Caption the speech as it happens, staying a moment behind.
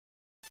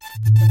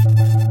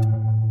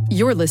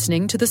You're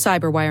listening to the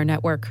Cyberwire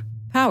Network,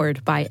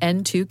 powered by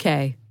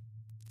N2K.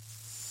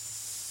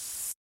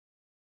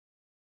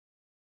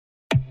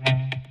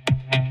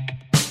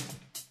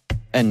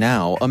 And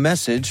now, a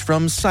message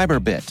from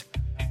Cyberbit.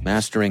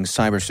 Mastering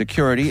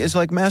cybersecurity is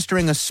like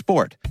mastering a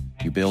sport.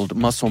 You build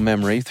muscle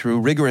memory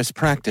through rigorous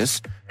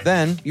practice,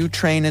 then you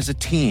train as a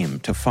team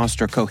to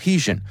foster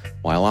cohesion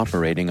while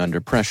operating under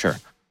pressure.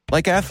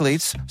 Like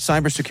athletes,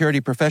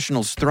 cybersecurity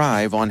professionals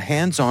thrive on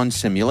hands-on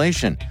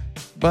simulation.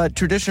 But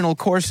traditional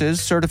courses,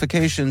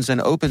 certifications,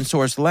 and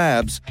open-source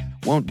labs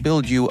won't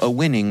build you a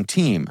winning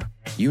team.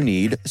 You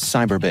need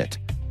Cyberbit.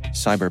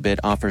 Cyberbit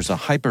offers a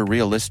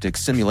hyper-realistic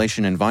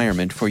simulation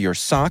environment for your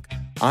SOC,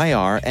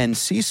 IR, and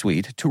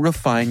C-suite to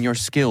refine your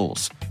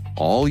skills,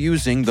 all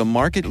using the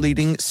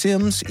market-leading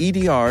SIMs,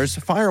 EDRs,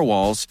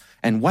 firewalls,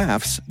 and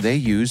WAFs they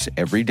use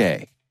every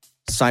day.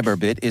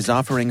 Cyberbit is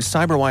offering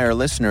Cyberwire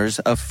listeners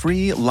a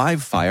free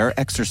live-fire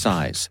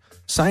exercise.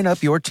 Sign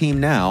up your team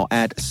now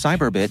at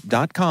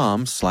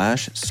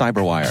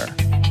cyberbit.com/cyberwire.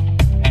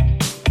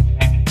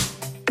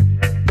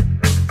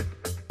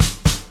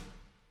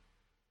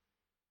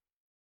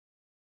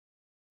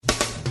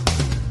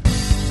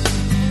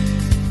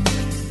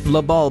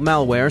 Labal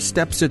malware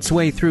steps its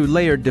way through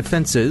layered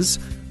defenses.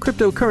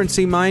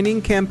 Cryptocurrency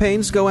mining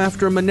campaigns go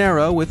after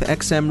Monero with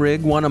XMRig,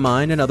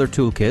 WannaMine, and other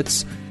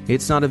toolkits.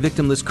 It's not a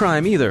victimless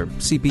crime either.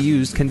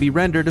 CPUs can be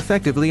rendered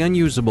effectively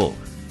unusable.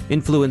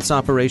 Influence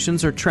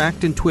operations are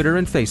tracked in Twitter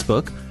and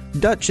Facebook.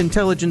 Dutch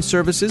intelligence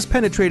services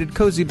penetrated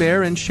Cozy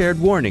Bear and shared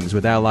warnings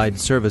with allied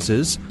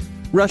services.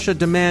 Russia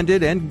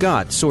demanded and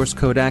got source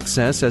code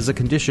access as a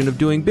condition of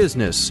doing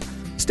business.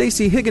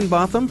 Stacey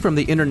Higginbotham from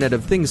the Internet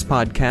of Things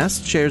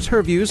podcast shares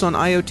her views on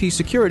IoT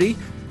security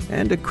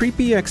and a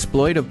creepy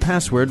exploit of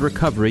password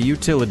recovery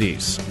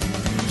utilities.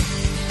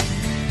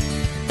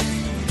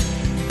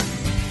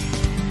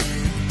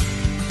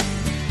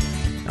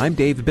 I'm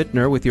Dave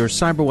Bittner with your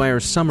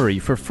Cyberwire summary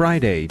for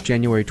Friday,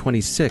 January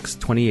 26,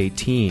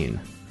 2018.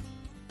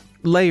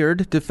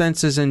 Layered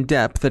defenses in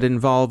depth that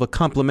involve a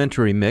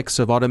complementary mix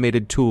of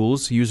automated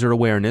tools, user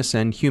awareness,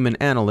 and human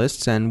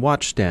analysts and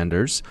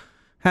watchstanders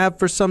have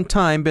for some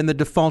time been the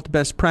default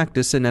best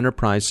practice in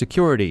enterprise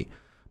security.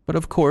 But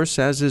of course,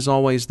 as is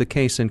always the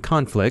case in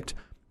conflict,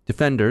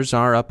 defenders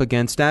are up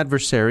against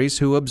adversaries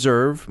who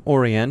observe,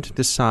 orient,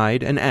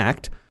 decide, and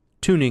act,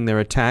 tuning their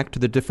attack to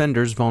the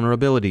defender's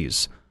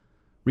vulnerabilities.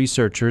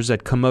 Researchers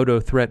at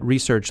Komodo Threat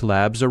Research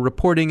Labs are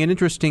reporting an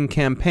interesting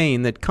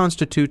campaign that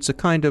constitutes a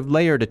kind of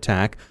layered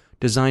attack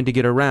designed to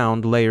get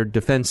around layered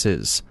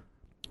defenses.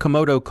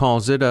 Komodo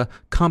calls it a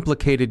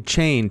complicated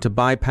chain to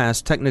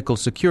bypass technical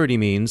security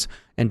means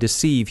and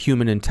deceive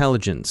human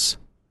intelligence.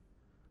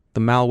 The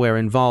malware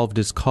involved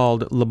is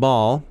called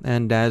Labal,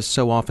 and as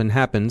so often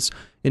happens,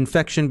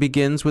 infection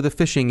begins with a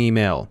phishing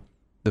email.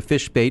 The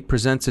fish bait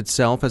presents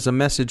itself as a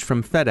message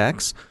from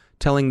FedEx,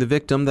 telling the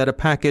victim that a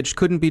package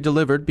couldn't be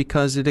delivered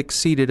because it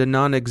exceeded a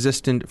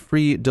non-existent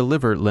free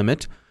deliver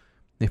limit.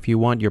 If you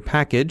want your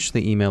package,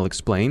 the email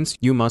explains,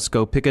 you must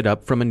go pick it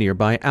up from a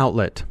nearby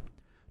outlet.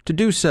 To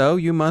do so,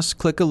 you must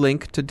click a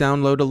link to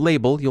download a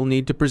label you'll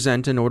need to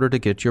present in order to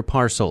get your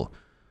parcel.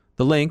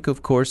 The link,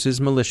 of course,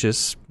 is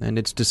malicious, and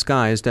it's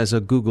disguised as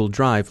a Google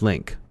Drive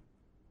link.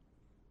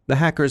 The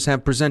hackers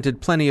have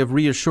presented plenty of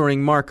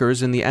reassuring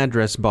markers in the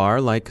address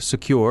bar, like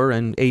secure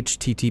and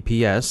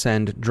HTTPS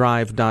and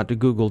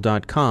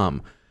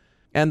drive.google.com.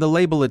 And the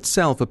label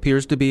itself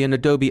appears to be an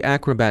Adobe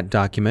Acrobat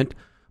document,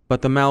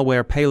 but the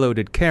malware payload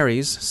it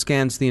carries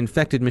scans the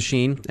infected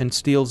machine and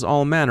steals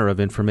all manner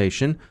of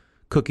information,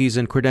 cookies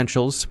and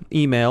credentials,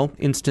 email,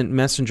 instant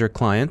messenger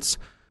clients,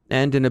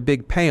 and in a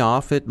big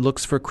payoff, it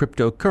looks for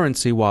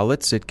cryptocurrency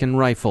wallets it can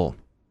rifle.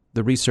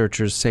 The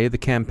researchers say the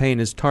campaign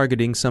is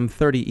targeting some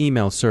 30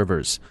 email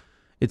servers.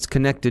 It's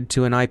connected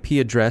to an IP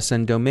address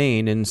and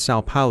domain in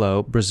Sao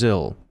Paulo,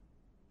 Brazil.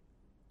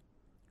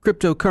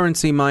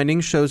 Cryptocurrency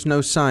mining shows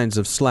no signs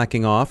of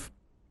slacking off.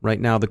 Right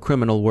now, the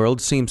criminal world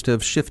seems to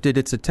have shifted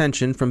its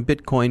attention from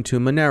Bitcoin to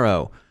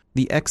Monero.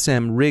 The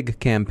XMRig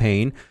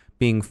campaign,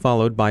 being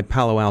followed by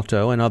Palo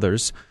Alto and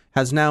others,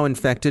 has now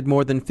infected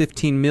more than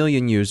 15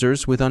 million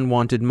users with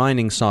unwanted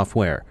mining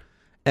software.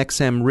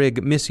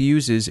 XMRig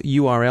misuses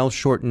URL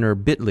shortener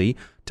Bitly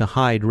to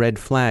hide red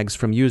flags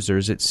from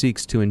users it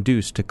seeks to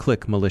induce to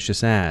click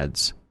malicious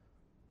ads.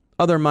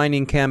 Other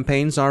mining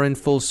campaigns are in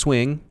full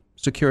swing.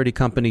 Security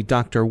company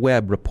Dr.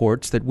 Web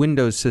reports that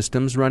Windows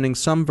systems running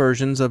some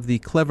versions of the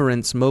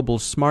Cleverance Mobile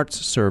Smarts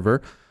server,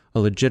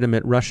 a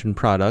legitimate Russian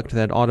product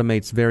that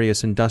automates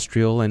various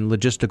industrial and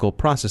logistical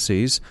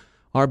processes,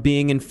 are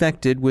being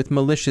infected with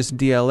malicious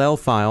DLL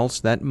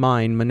files that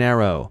mine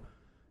Monero.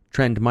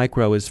 Trend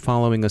Micro is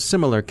following a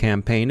similar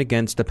campaign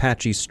against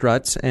Apache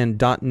Struts and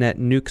 .NET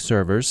Nuke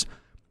servers,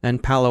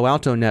 and Palo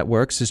Alto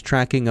Networks is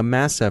tracking a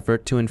mass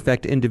effort to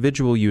infect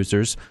individual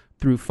users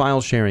through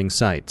file-sharing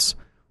sites,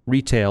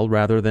 retail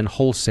rather than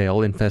wholesale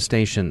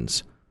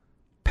infestations.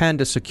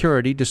 Panda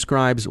Security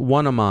describes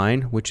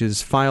WannaMine, which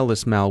is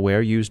fileless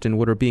malware used in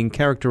what are being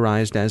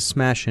characterized as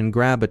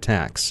smash-and-grab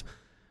attacks.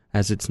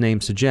 As its name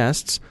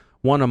suggests,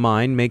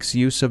 WannaMine makes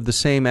use of the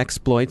same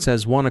exploits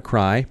as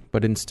WannaCry,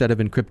 but instead of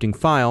encrypting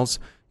files,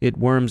 it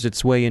worms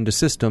its way into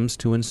systems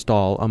to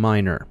install a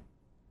miner.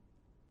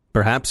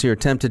 Perhaps you're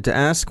tempted to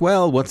ask,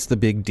 well, what's the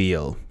big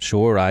deal?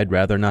 Sure, I'd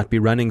rather not be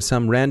running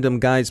some random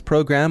guy's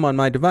program on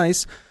my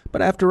device,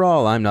 but after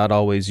all, I'm not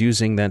always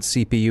using that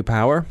CPU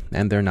power,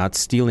 and they're not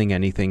stealing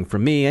anything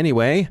from me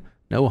anyway.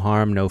 No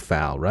harm, no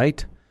foul,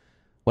 right?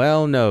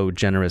 Well, no,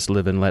 generous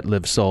live and let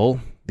live soul.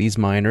 These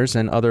miners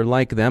and other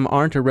like them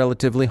aren't a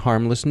relatively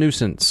harmless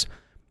nuisance.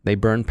 They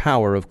burn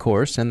power, of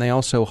course, and they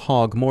also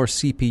hog more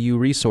CPU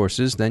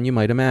resources than you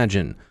might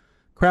imagine.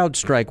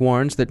 CrowdStrike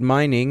warns that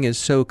mining is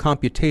so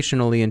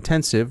computationally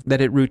intensive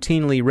that it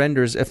routinely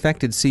renders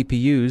affected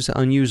CPUs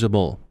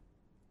unusable.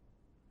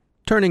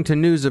 Turning to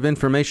news of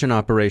information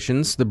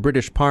operations, the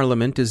British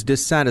Parliament is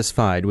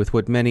dissatisfied with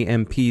what many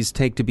MPs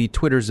take to be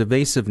Twitter's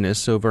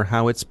evasiveness over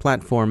how its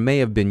platform may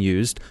have been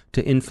used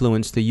to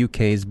influence the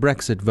UK's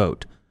Brexit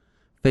vote.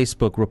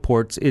 Facebook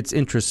reports its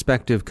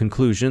introspective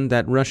conclusion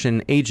that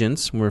Russian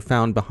agents were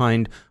found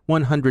behind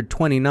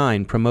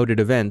 129 promoted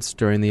events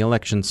during the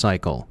election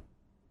cycle.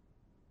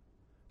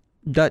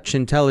 Dutch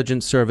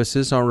intelligence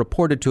services are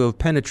reported to have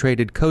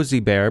penetrated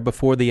Cozy Bear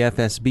before the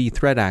FSB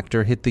threat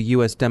actor hit the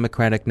U.S.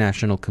 Democratic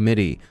National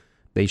Committee.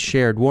 They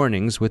shared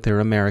warnings with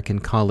their American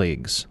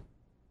colleagues.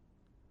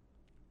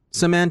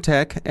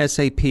 Symantec,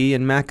 SAP,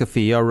 and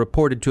McAfee are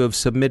reported to have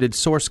submitted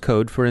source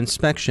code for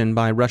inspection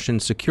by Russian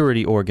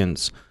security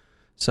organs.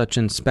 Such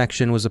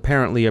inspection was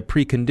apparently a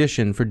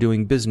precondition for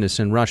doing business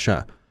in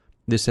Russia.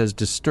 This has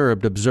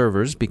disturbed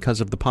observers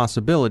because of the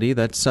possibility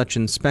that such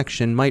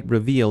inspection might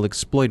reveal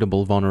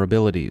exploitable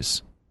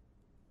vulnerabilities.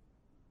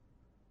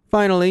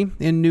 Finally,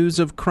 in news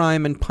of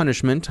crime and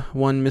punishment,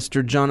 one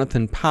Mr.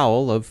 Jonathan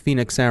Powell of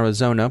Phoenix,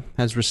 Arizona,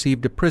 has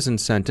received a prison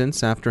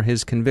sentence after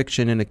his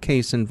conviction in a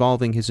case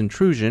involving his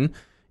intrusion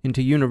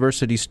into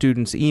university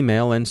students'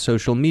 email and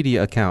social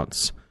media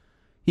accounts.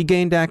 He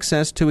gained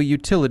access to a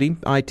utility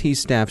IT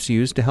staffs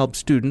use to help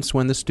students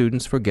when the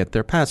students forget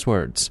their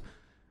passwords.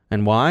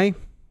 And why?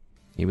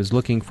 He was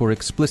looking for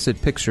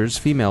explicit pictures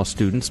female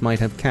students might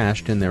have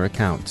cached in their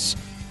accounts.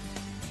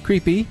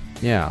 Creepy,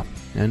 yeah,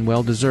 and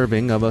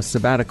well-deserving of a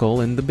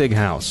sabbatical in the big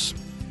house.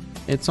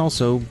 It's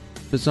also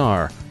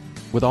bizarre.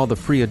 With all the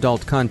free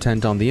adult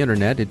content on the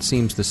internet, it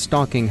seems the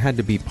stalking had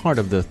to be part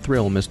of the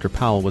thrill Mr.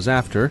 Powell was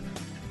after,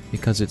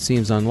 because it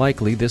seems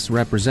unlikely this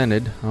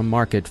represented a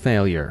market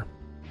failure.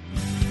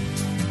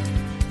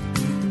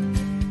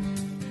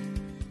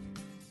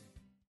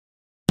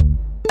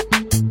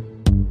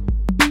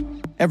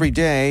 Every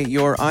day,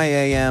 your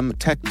IAM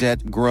tech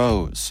debt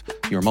grows.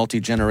 Your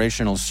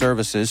multi-generational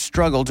services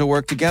struggle to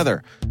work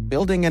together.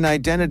 Building an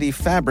identity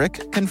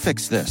fabric can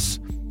fix this.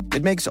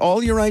 It makes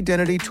all your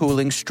identity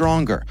tooling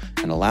stronger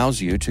and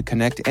allows you to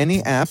connect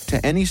any app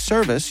to any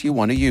service you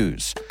want to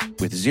use,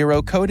 with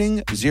zero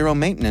coding, zero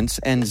maintenance,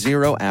 and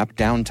zero app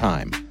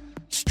downtime.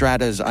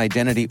 Strata's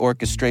identity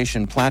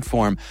orchestration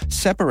platform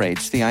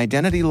separates the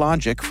identity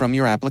logic from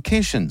your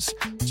applications,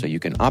 so you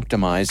can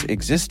optimize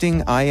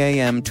existing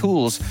IAM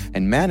tools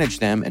and manage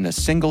them in a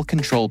single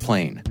control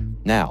plane.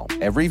 Now,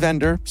 every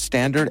vendor,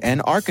 standard,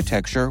 and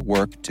architecture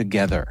work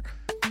together.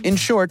 In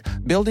short,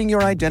 building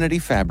your identity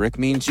fabric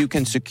means you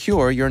can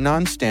secure your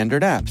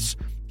non-standard apps,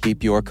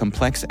 keep your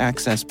complex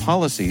access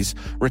policies,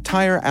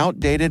 retire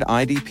outdated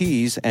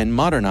IDPs, and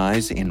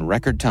modernize in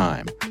record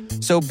time.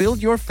 So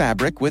build your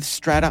fabric with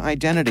Strata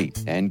Identity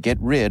and get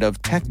rid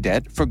of tech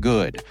debt for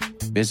good.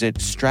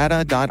 Visit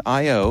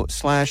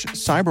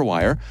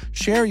strata.io/cyberwire,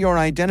 share your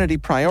identity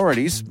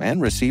priorities,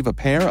 and receive a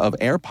pair of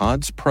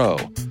AirPods Pro.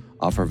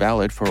 Offer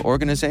valid for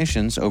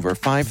organizations over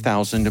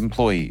 5,000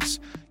 employees.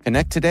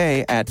 Connect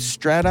today at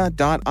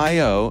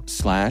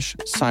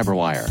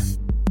strata.io/cyberwire.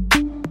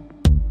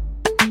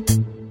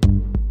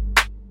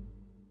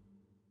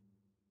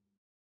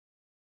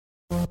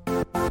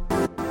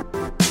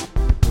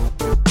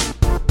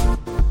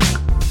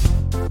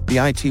 The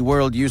IT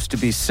world used to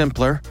be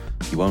simpler.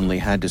 You only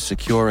had to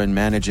secure and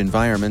manage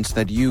environments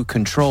that you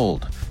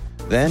controlled.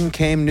 Then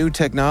came new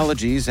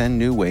technologies and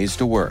new ways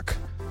to work.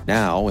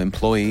 Now,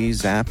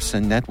 employees, apps,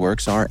 and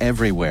networks are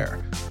everywhere.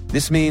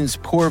 This means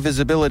poor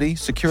visibility,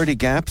 security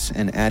gaps,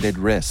 and added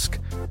risk.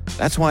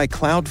 That's why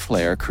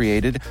Cloudflare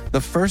created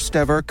the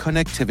first-ever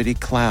connectivity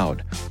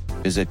cloud.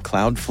 Visit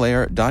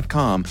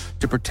cloudflare.com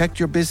to protect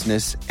your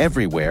business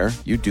everywhere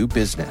you do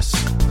business.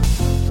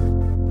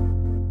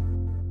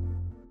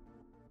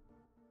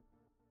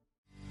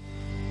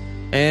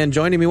 And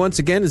joining me once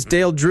again is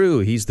Dale Drew.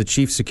 He's the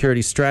Chief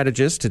Security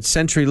Strategist at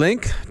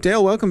CenturyLink.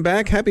 Dale, welcome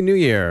back. Happy New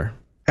Year.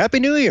 Happy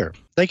New Year.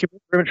 Thank you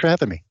very much for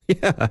having me.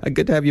 Yeah,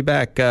 good to have you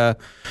back.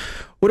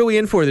 What are we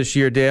in for this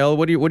year, Dale?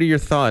 What are your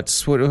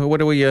thoughts? What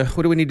do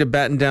we need to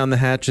batten down the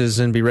hatches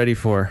and be ready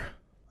for?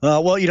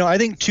 Well, I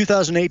think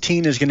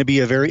 2018 is going to be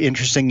a very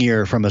interesting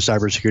year from a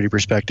cybersecurity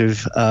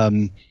perspective.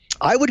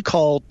 I would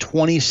call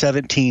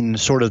 2017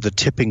 sort of the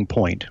tipping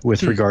point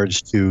with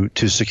regards to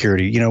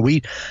security.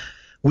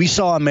 We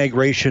saw a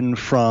migration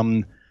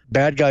from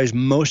bad guys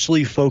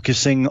mostly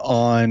focusing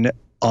on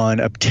on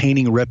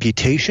obtaining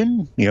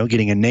reputation,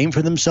 getting a name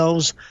for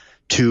themselves,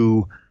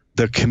 to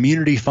the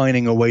community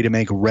finding a way to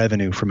make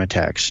revenue from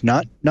attacks.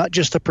 Not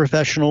just the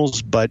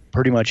professionals, but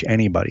pretty much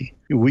anybody.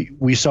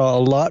 We saw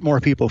a lot more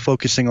people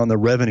focusing on the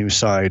revenue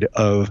side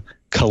of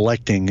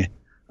collecting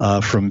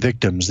from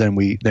victims than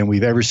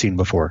we've ever seen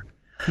before.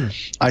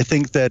 I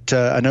think that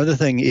another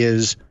thing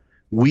is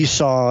we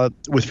saw,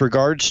 with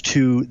regards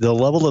to the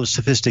level of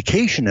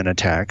sophistication in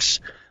attacks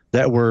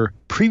that were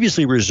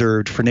previously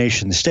reserved for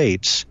nation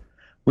states,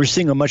 we're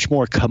seeing a much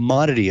more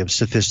commodity of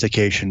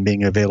sophistication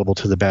being available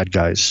to the bad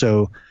guys.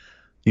 So,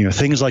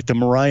 things like the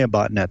Mariah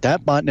botnet.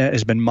 That botnet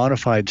has been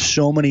modified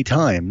so many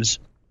times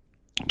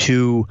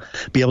to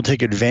be able to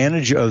take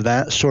advantage of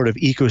that sort of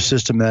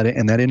ecosystem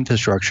and that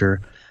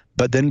infrastructure,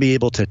 but then be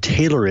able to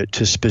tailor it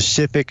to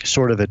specific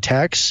sort of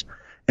attacks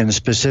and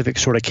specific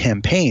sort of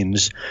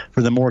campaigns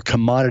for the more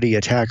commodity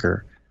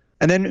attacker.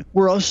 And then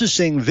we're also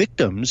seeing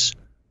victims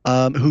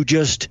who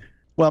just,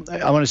 well,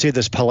 I want to say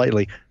this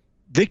politely,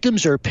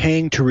 victims are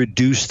paying to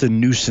reduce the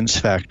nuisance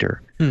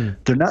factor.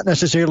 They're not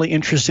necessarily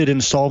interested in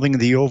solving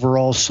the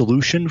overall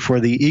solution for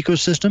the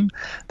ecosystem.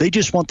 They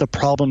just want the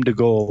problem to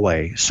go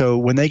away. So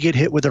when they get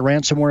hit with a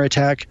ransomware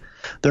attack,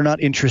 they're not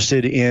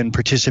interested in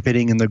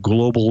participating in the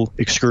global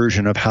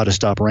excursion of how to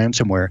stop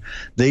ransomware.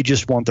 They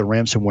just want the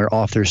ransomware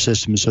off their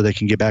system so they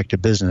can get back to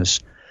business.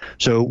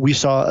 So we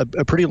saw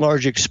a pretty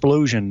large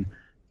explosion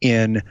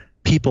in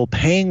people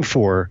paying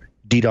for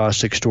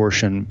DDoS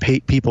extortion,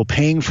 people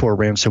paying for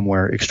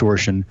ransomware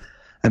extortion,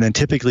 and then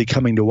typically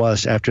coming to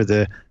us after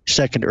the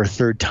second or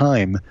third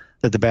time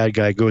that the bad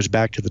guy goes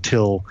back to the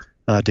till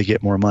to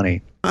get more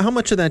money. How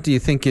much of that do you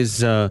think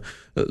is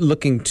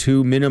looking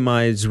to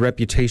minimize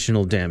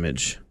reputational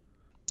damage?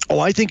 Oh,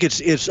 I think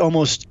it's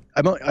almost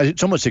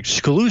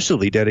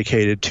exclusively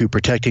dedicated to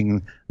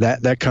protecting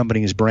that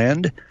company's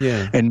brand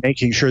and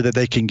making sure that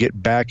they can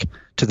get back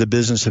to the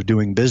business of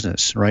doing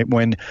business, right?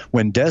 When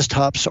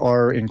desktops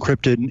are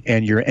encrypted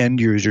and your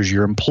end users,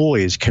 your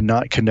employees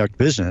cannot conduct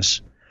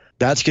business,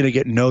 that's going to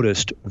get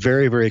noticed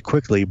very, very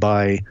quickly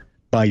by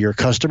your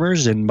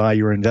customers and by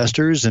your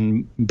investors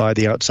and by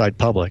the outside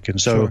public. And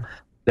so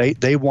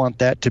they want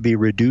that to be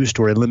reduced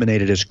or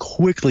eliminated as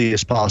quickly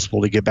as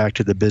possible to get back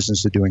to the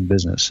business of doing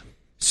business.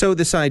 So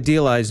this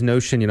idealized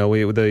notion,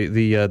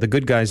 the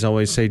good guys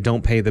always say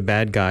don't pay the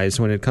bad guys.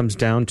 When it comes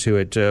down to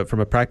it, from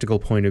a practical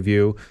point of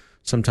view,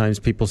 sometimes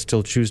people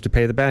still choose to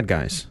pay the bad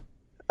guys.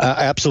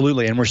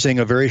 Absolutely, and we're seeing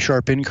a very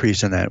sharp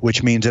increase in that,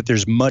 which means that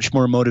there's much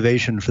more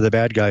motivation for the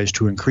bad guys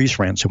to increase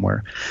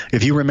ransomware.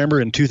 If you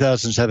remember in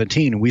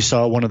 2017, we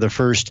saw one of the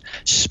first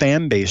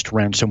spam-based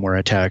ransomware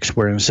attacks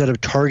where instead of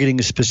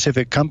targeting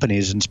specific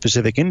companies and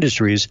specific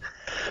industries,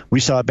 we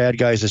saw bad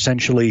guys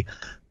essentially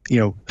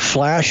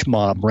flash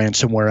mob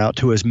ransomware out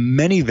to as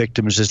many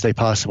victims as they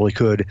possibly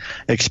could,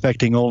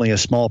 expecting only a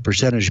small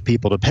percentage of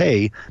people to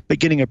pay, but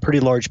getting a pretty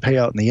large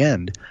payout in the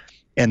end.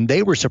 And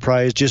they were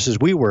surprised, just as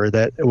we were,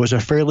 that it was a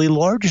fairly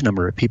large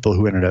number of people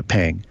who ended up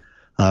paying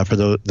for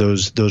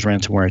those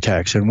ransomware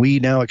attacks. And we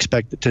now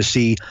expect to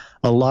see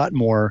a lot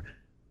more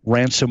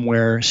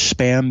ransomware,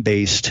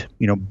 spam-based,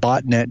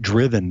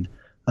 botnet-driven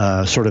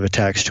sort of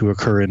attacks to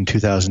occur in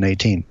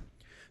 2018.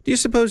 Do you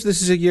suppose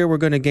this is a year we're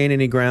going to gain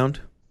any ground?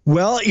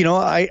 Well,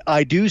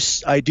 I do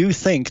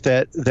think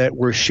that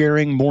we're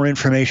sharing more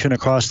information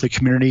across the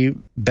community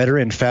better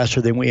and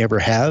faster than we ever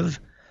have.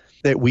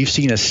 That we've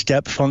seen a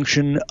step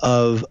function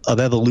of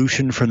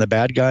evolution from the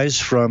bad guys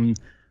from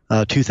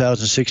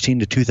 2016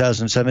 to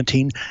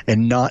 2017,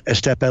 and not a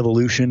step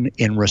evolution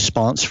in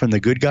response from the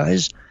good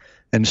guys.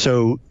 And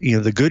so,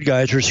 the good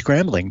guys are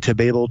scrambling to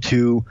be able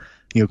to,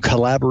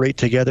 collaborate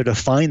together to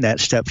find that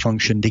step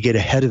function to get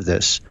ahead of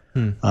this.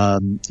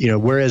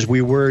 Whereas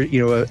we were,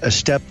 a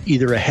step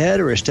either ahead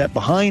or a step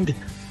behind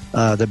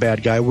the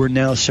bad guy, we're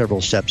now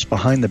several steps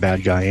behind the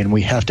bad guy, and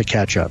we have to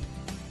catch up.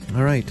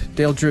 All right.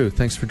 Dale Drew,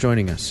 thanks for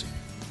joining us.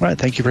 All right.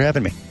 Thank you for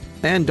having me.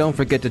 And don't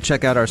forget to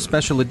check out our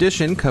special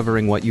edition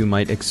covering what you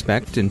might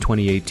expect in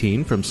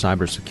 2018 from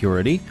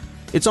cybersecurity.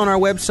 It's on our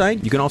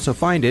website. You can also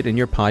find it in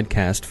your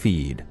podcast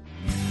feed.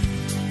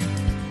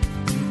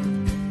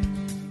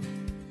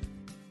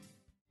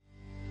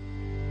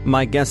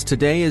 My guest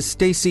today is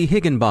Stacey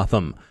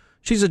Higginbotham.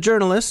 She's a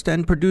journalist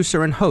and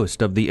producer and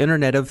host of the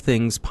Internet of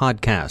Things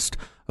podcast,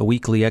 a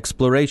weekly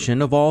exploration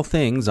of all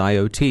things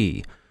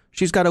IoT.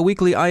 She's got a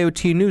weekly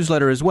IoT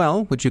newsletter as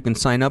well, which you can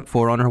sign up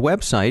for on her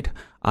website,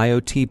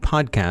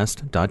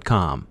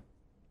 iotpodcast.com.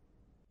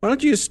 Why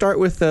don't you start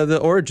with the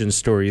origin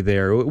story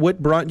there?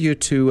 What brought you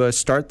to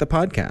start the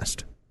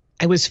podcast?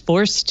 I was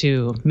forced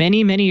to.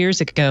 Many, many years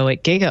ago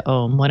at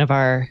GigaOM, one of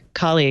our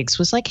colleagues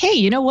was like, hey,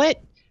 you know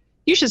what?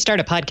 You should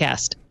start a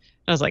podcast.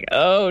 I was like,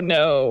 oh,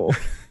 no.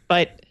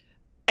 But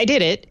I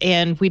did it,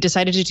 and we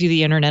decided to do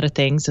the Internet of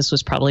Things. This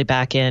was probably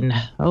back in,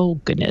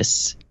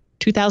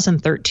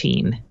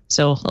 2013.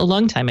 So a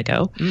long time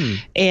ago.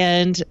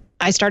 And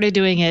I started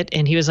doing it,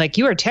 and he was like,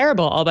 you are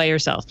terrible all by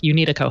yourself. You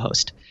need a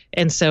co-host.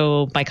 And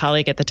so my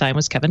colleague at the time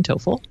was Kevin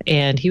Toffel,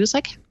 and he was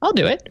like, I'll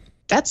do it.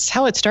 That's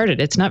how it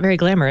started. It's not very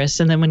glamorous.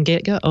 And then when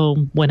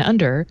GigaOM went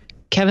under,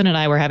 Kevin and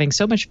I were having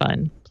so much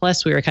fun.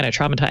 Plus, we were kind of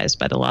traumatized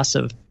by the loss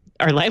of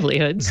our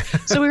livelihoods.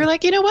 So we were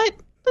like, you know what?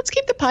 Let's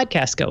keep the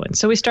podcast going.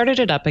 So we started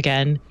it up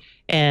again.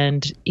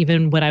 And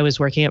even when I was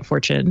working at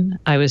Fortune,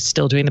 I was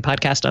still doing the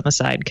podcast on the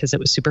side because it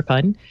was super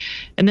fun.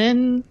 And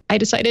then I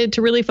decided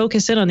to really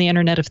focus in on the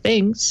Internet of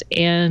Things.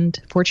 And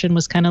Fortune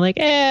was kind of like,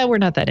 we're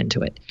not that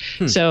into it.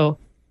 So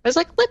I was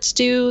like, let's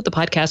do the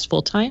podcast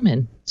full time.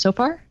 And so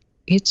far,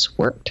 it's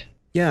worked.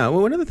 Yeah,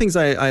 well, one of the things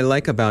I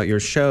like about your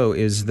show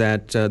is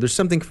that there's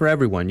something for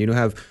everyone. You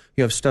have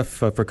stuff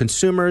for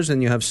consumers,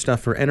 and you have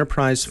stuff for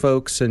enterprise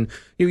folks, and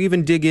you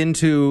even dig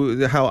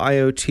into how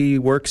IoT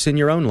works in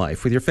your own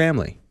life with your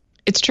family.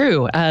 It's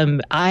true.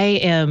 I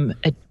am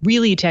a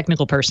really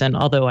technical person,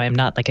 although I am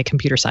not like a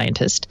computer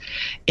scientist,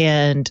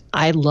 and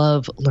I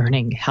love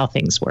learning how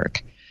things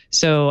work.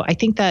 So I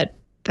think that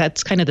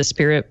that's kind of the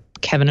spirit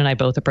Kevin and I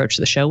both approached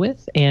the show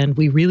with, and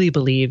we really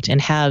believed and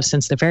have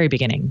since the very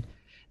beginning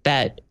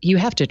that you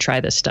have to try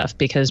this stuff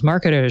because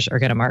marketers are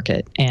going to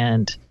market.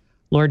 And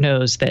Lord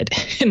knows that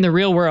in the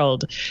real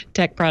world,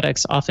 tech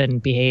products often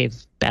behave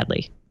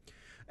badly.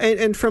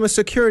 And from a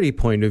security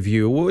point of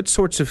view, what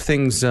sorts of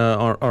things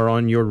are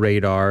on your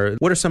radar?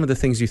 What are some of the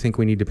things you think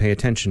we need to pay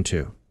attention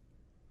to?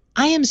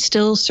 I am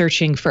still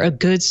searching for a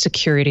good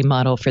security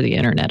model for the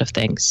Internet of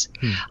Things.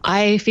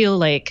 I feel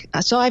like,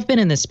 so I've been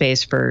in this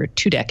space for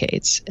 2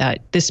 decades,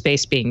 this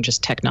space being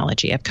just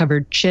technology. I've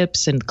covered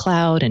chips and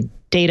cloud and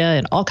data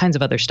and all kinds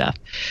of other stuff.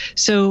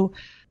 So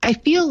I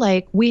feel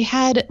like we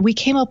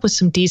came up with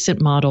some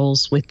decent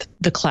models with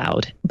the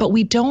cloud, but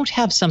we don't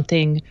have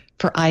something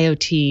for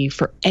IoT,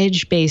 for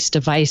edge-based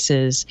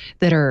devices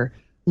that are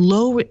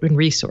low in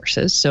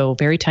resources, so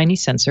very tiny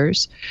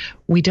sensors.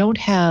 We don't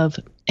have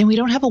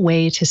a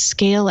way to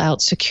scale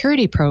out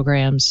security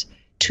programs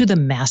to the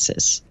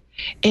masses.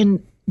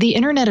 And the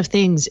Internet of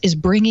Things is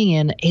bringing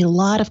in a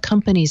lot of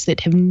companies that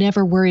have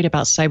never worried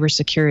about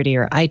cybersecurity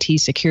or IT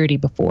security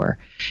before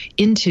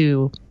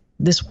into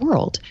this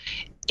world.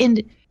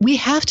 And we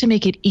have to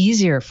make it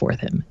easier for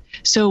them.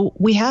 So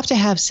we have to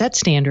have set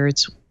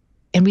standards,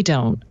 and we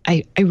don't.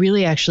 I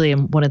really actually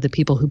am one of the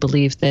people who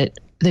believe that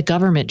the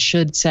government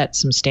should set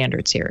some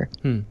standards here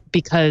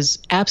because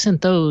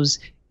absent those,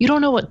 you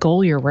don't know what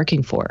goal you're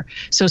working for.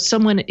 So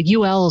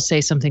UL will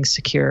say something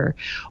secure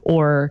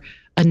or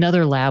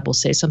another lab will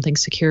say something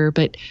secure,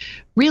 but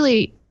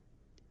really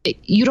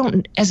you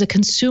don't, as a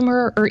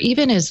consumer or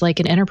even as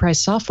like an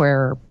enterprise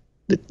software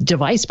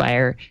device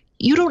buyer,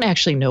 you don't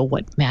actually know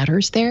what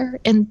matters there.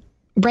 And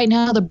right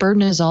now the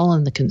burden is all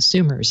on the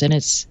consumers, and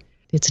it's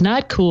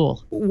not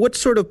cool. What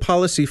sort of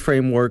policy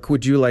framework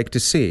would you like to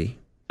see?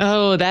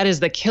 Oh, that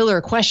is the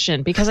killer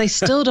question, because I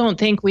still don't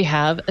think we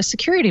have a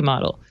security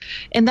model.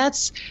 And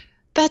that's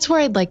where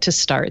I'd like to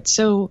start.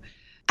 So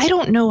I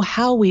don't know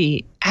how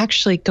we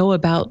actually go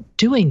about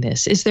doing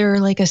this. Is there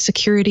like a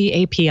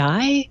security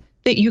API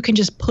that you can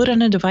just put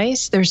on a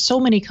device? There's so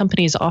many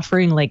companies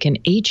offering like an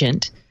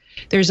agent.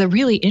 There's a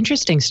really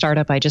interesting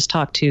startup I just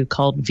talked to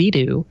called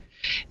Vdoo,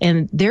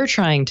 and they're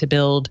trying to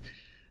build,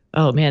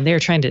 they're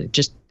trying to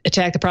just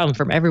attack the problem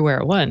from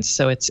everywhere at once.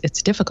 So it's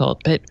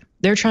difficult, but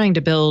they're trying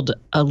to build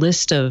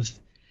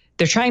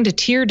they're trying to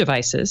tier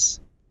devices,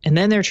 and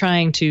then they're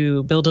trying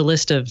to build a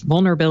list of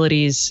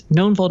vulnerabilities,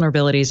 known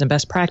vulnerabilities, and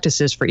best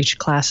practices for each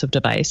class of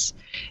device.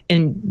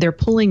 And they're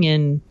pulling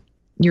in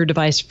your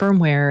device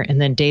firmware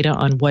and then data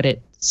on what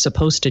it's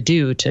supposed to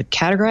do to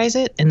categorize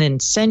it and then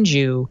send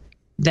you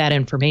that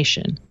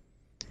information.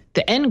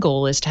 The end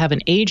goal is to have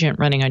an agent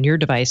running on your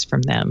device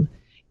from them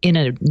in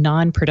a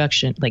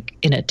non-production, like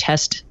in a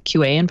test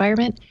QA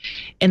environment.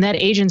 And that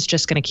agent's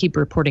just going to keep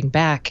reporting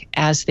back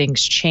as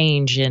things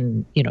change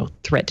in,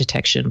 threat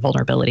detection,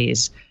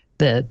 vulnerabilities,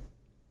 the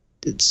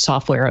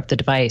software of the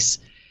device.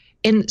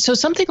 And so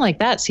something like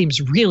that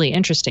seems really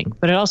interesting,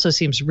 but it also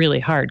seems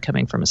really hard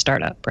coming from a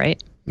startup,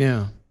 right?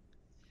 Yeah.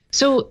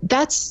 So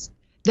that's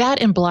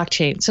that in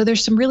blockchain. So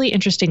there's some really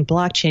interesting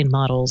blockchain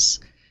models,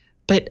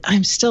 but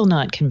I'm still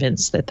not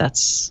convinced that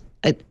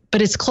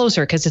but it's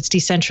closer because it's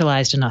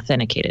decentralized and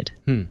authenticated.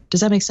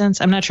 Does that make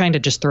sense? I'm not trying to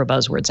just throw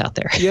buzzwords out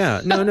there.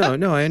 Yeah,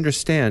 no, I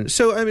understand.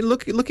 So, I mean,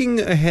 looking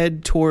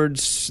ahead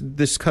towards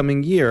this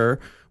coming year,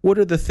 what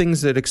are the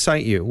things that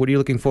excite you? What are you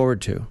looking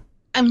forward to?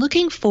 I'm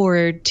looking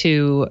forward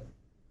to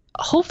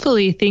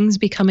hopefully things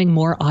becoming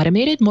more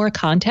automated, more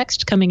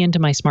context coming into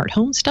my smart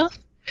home stuff.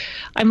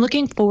 I'm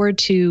looking forward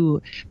to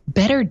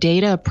better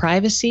data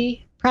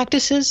privacy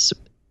practices.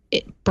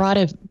 It brought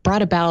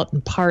about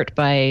in part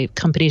by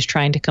companies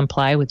trying to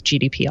comply with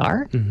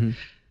GDPR. Mm-hmm.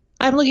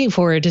 I'm looking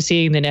forward to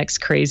seeing the next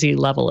crazy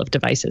level of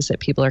devices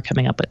that people are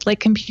coming up with. Like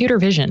computer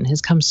vision has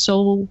come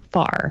so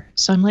far.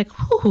 So I'm like,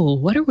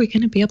 what are we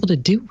going to be able to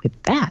do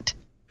with that?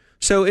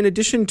 So in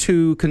addition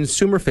to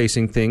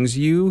consumer-facing things,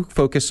 you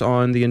focus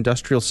on the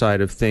industrial side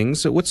of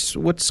things. So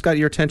what's got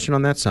your attention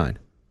on that side?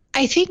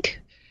 I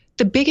think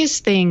the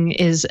biggest thing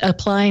is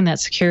applying that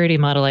security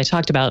model I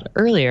talked about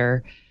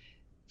earlier,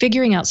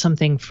 figuring out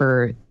something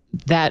for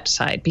that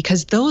side,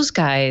 because those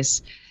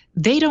guys,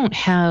 they don't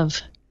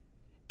have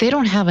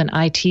an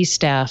IT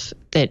staff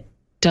that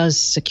does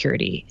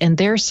security, and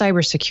their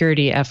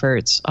cybersecurity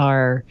efforts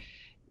are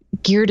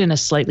geared in a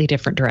slightly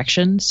different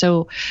direction.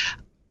 So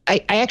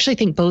I actually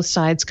think both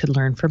sides could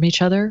learn from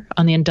each other.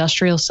 On the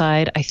industrial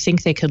side, I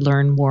think they could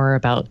learn more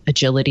about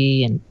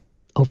agility and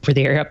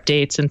over-the-air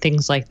updates and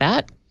things like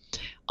that.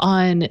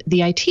 On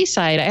the IT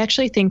side, I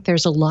actually think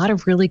there's a lot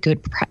of really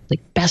good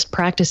best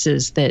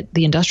practices that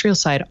the industrial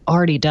side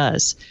already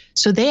does.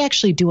 So they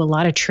actually do a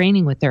lot of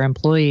training with their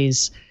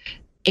employees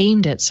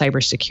aimed at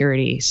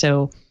cybersecurity.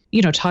 So,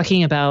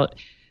 talking about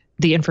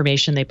the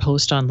information they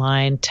post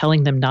online,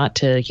 telling them not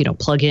to,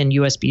 plug in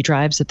USB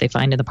drives that they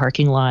find in the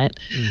parking lot.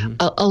 Mm-hmm.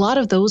 A lot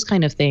of those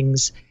kind of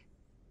things,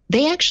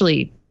 they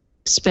actually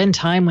spend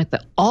time with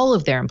all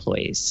of their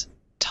employees,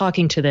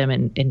 talking to them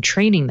and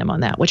training them on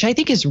that, which I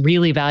think is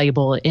really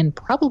valuable and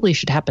probably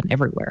should happen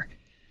everywhere.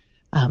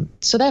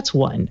 So that's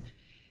one.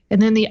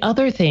 And then the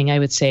other thing I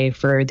would say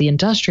for the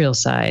industrial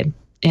side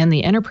and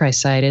the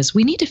enterprise side is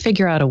we need to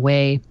figure out a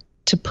way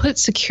to put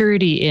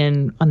security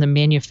in on the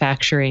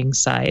manufacturing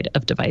side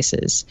of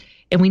devices.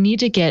 And we need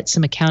to get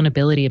some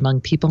accountability among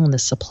people in the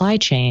supply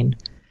chain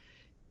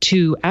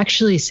to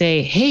actually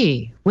say,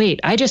 hey, wait,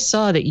 I just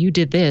saw that you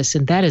did this,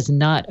 and that is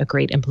not a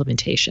great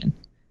implementation.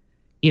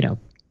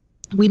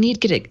 We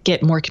need to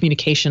get more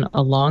communication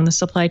along the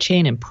supply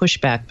chain and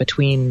pushback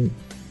between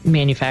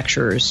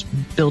manufacturers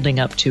building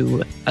up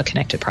to a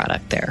connected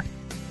product there.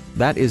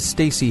 That is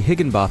Stacey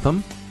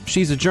Higginbotham.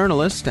 She's a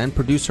journalist and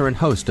producer and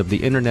host of the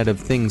Internet of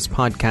Things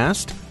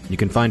podcast. You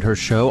can find her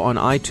show on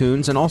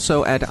iTunes and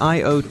also at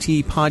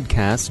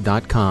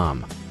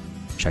iotpodcast.com.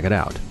 Check it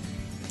out.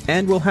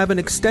 And we'll have an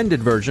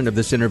extended version of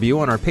this interview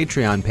on our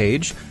Patreon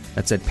page.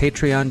 That's at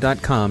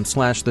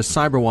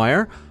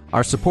patreon.com/thecyberwire.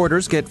 Our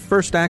supporters get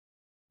first access.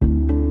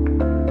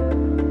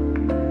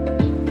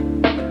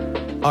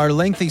 Are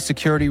lengthy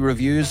security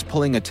reviews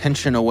pulling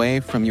attention away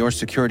from your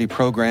security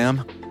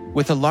program?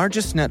 With the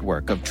largest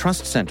network of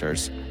trust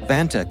centers,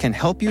 Vanta can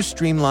help you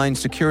streamline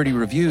security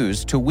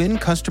reviews to win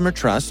customer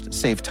trust,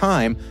 save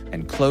time,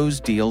 and close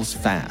deals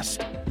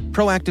fast.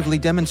 Proactively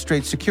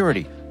demonstrate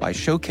security by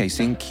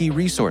showcasing key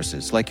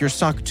resources like your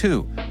SOC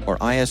 2 or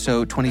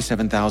ISO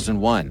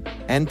 27001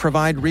 and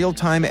provide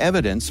real-time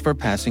evidence for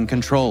passing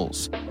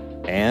controls.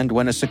 And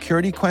when a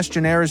security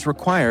questionnaire is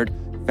required,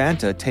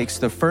 Vanta takes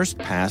the first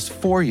pass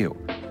for you.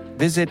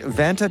 Visit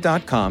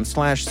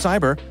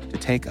vanta.com/cyber to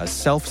take a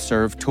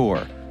self-serve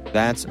tour.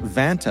 That's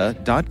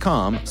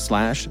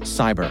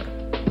vanta.com/cyber.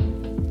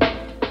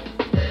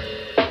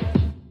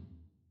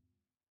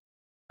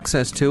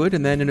 Access to it,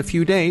 and then in a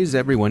few days,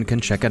 everyone can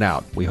check it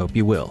out. We hope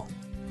you will.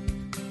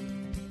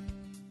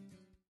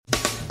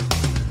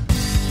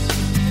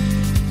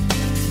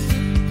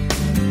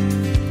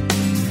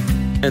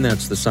 And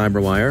that's the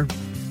Cyberwire.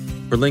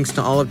 For links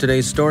to all of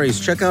today's stories,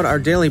 check out our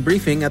daily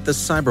briefing at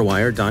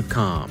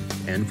thecyberwire.com.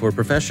 And for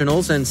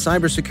professionals and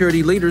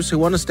cybersecurity leaders who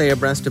want to stay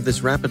abreast of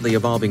this rapidly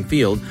evolving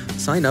field,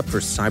 sign up for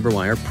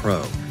CyberWire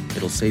Pro.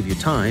 It'll save you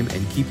time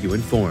and keep you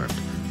informed.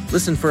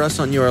 Listen for us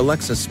on your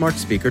Alexa smart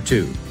speaker,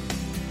 too.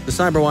 The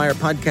CyberWire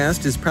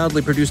podcast is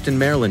proudly produced in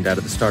Maryland out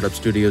of the startup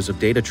studios of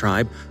Data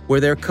Tribe, where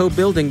they're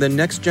co-building the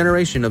next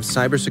generation of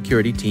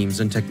cybersecurity teams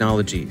and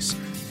technologies.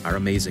 Our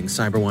amazing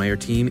CyberWire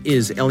team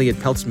is Elliot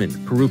Peltzman,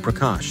 Puru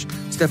Prakash,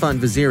 Stefan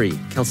Vaziri,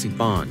 Kelsey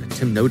Bond,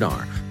 Tim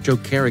Nodar, Joe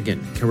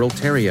Kerrigan, Carol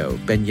Terrio,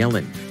 Ben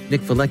Yellen,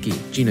 Nick Valecki,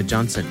 Gina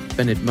Johnson,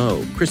 Bennett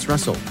Moe, Chris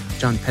Russell,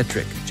 John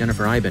Petrick,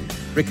 Jennifer Iben,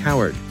 Rick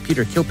Howard,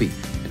 Peter Kilpie,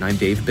 and I'm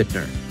Dave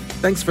Bittner.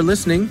 Thanks for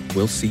listening.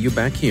 We'll see you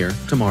back here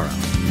tomorrow.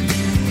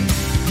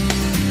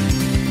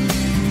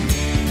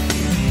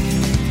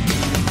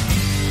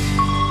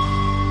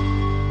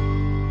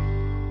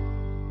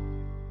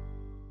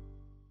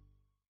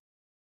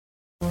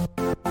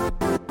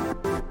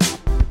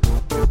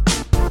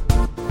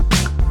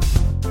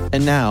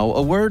 And now,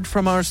 a word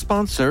from our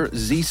sponsor,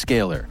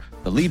 Zscaler,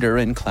 the leader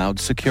in cloud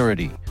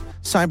security.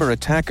 Cyber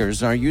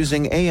attackers are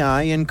using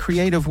AI in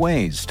creative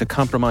ways to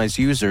compromise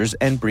users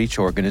and breach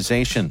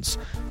organizations.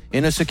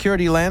 In a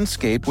security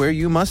landscape where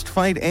you must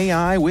fight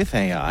AI with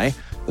AI,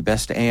 the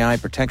best AI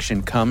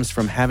protection comes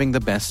from having the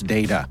best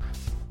data.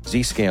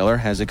 Zscaler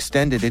has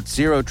extended its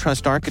Zero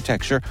Trust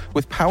architecture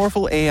with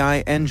powerful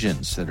AI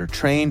engines that are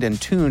trained and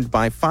tuned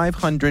by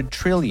 500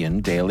 trillion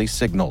daily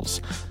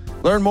signals.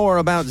 Learn more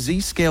about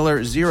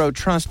Zscaler Zero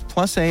Trust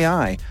Plus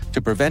AI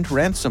to prevent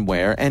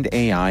ransomware and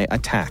AI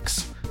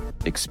attacks.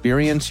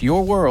 Experience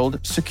your world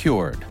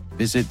secured.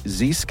 Visit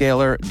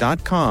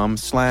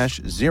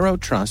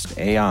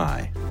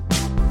zscaler.com/zerotrustai.